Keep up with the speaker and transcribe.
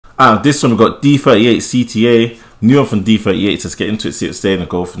This one we got D38 C.T.A. New one from D38. Let's get into it, see what's saying, and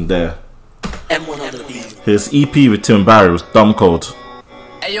go from there. His EP with Tim Barry was dumb cold.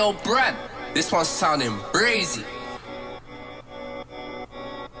 Hey yo, Brad, this one's sounding brazy.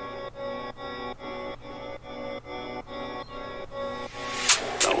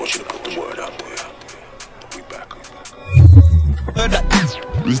 I want you to put the word out there. We back.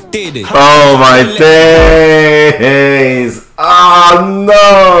 Oh my days! Oh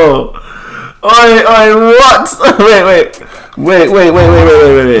no! Oi, what? Wait.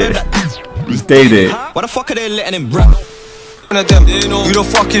 Did it? Why the fuck are they letting him rap? One of them, who the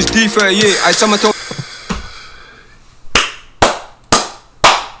fuck is D38? I someone told.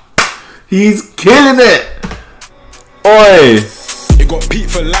 He's killing it! Oi! It got Pete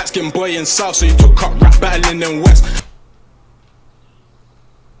for light skin boy in South, so he took up rap battling in West.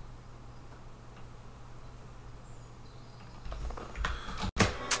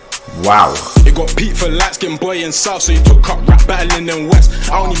 Wow. It got Pete for light skin boy in South, so he took up rap battling in West.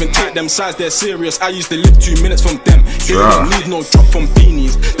 I don't even take them sides, they're serious. I used to live 2 minutes from them. They didn't need no drop from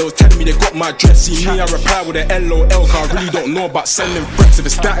beanies. They was telling me they got my dress. See me, I reply with a LOL, cause I really don't know about sending threats. If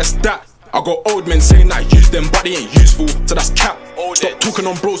it's that, it's that. I got old men saying that I use them, but they ain't useful, so that's cap. Stop talking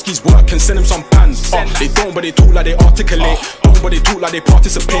on broski's work and send them some bands. They don't, but they talk like they articulate. Don't, but they talk like they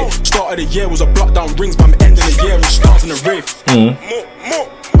participate. Start of the year was a block down rings, but I'm ending the year and starting a rave.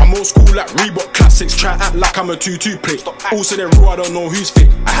 I'm old school like Reebok classics. Try act like I'm a 2-2 plate. Also they're raw, I don't know who's fake.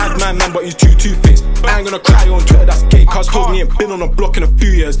 I had my man, but he's too two-faced. I ain't gonna cry on Twitter, that's gay. Cause told me ain't been on the block in a few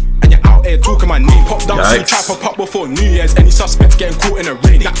years. And you're out here talking my name. Pop down, see type of pop before New Year's. Any suspects getting caught in a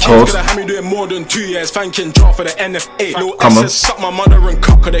raid. That kid's gonna have me doing more than 2 years. Thanking Jar for the NFA. Little S says suck my mother and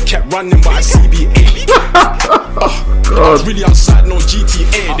cock, cause they kept running by a CBA. I was really outside, no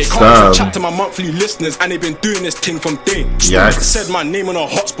GTA. They can't even chat to my monthly listeners, and they've been doing this thing from day. Said my name on a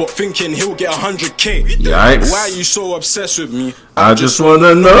hotspot, thinking he'll get 100K. Yikes. Why are you so obsessed with me? I just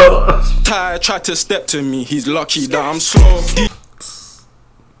wanna know. Ty tried to step to me, he's lucky that I'm slow.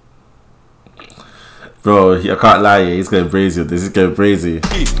 Bro, I can't lie, he's going crazy. This is going crazy.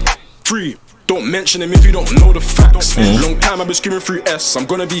 Free. Don't mention him if you don't know the facts. Long time I've been screaming through S. I'm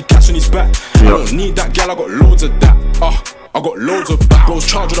gonna be catching his back. I don't need that gal, I got loads of that. I got loads of that. Bros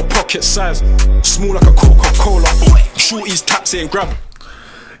charge with a pocket size, small like a Coca-Cola. Shorty's tap saying grab.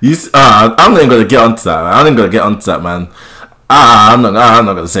 I'm not even gonna get onto that, man. I'm not even gonna get onto that, man. I'm not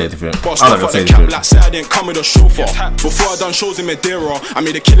gonna say anything. I'm not gonna say anything. Like say I didn't come with a chauffeur. Before I done shows in Madeira, I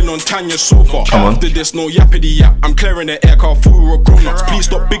made a killing on Tanya's sofa. After this, no yappity yap. I'm clearing the air car, thought we were grown ups. Please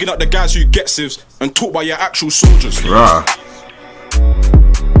stop bigging up the guys who get civs and talk about your actual soldiers. Bruh.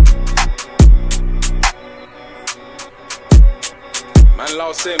 Man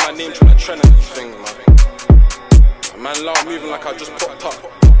loud saying my name trying to trend on this thing, man. Man loud moving like I just popped up.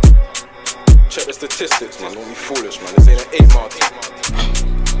 Check the statistics, man. Don't be foolish, man. This ain't an 8 mile team.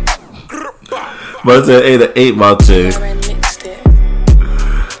 But it's an 8 mile team.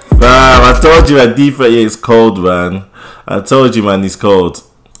 Fam, I told you that D38 is cold, man. I told you, man, he's cold.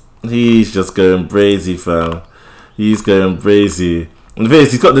 He's just going brazy, fam. He's going brazy. And the thing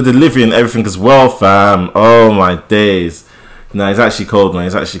is, he's got the delivery and everything as well, fam. Oh my days. Nah, he's actually cold, man.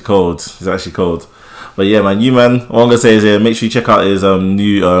 He's actually cold. He's actually cold. But yeah, man, all I'm gonna say is make sure you check out his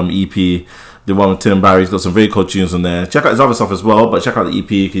new EP. The one with Tim Barry. He's got some very cool tunes on there. Check out his other stuff as well, but check out the EP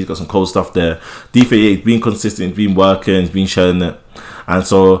because he's got some cool stuff there. D38 has been consistent, he's been working, he's been sharing it. And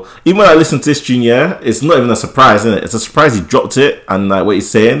so, even when I listen to this tune, yeah, it's not even a surprise, isn't it? It's a surprise he dropped it and like what he's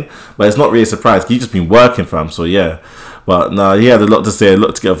saying, but it's not really a surprise. He's just been working, fam. So yeah, but no, he had a lot to say, a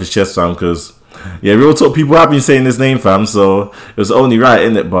lot to get off his chest, fam. Because yeah, real talk, people have been saying his name, fam. So it was only right,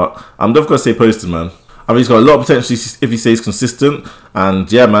 innit? But I'm definitely gonna stay posted, man. I mean, he's got a lot of potential if he stays consistent,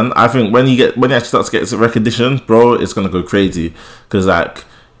 and yeah, man, I think when he actually starts to get some recognition, bro, it's gonna go crazy because like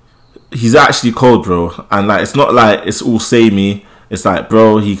he's actually cold, bro, and like it's not like it's all samey. It's like,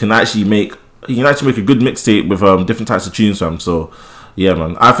 bro, he can actually make a good mixtape with different types of tunes, fam. So yeah,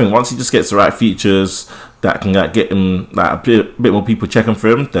 man, I think once he just gets the right features that can like get him like a bit more people checking for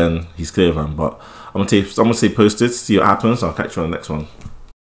him, then he's clear, man. But I'm gonna stay posted, see what happens. I'll catch you on the next one.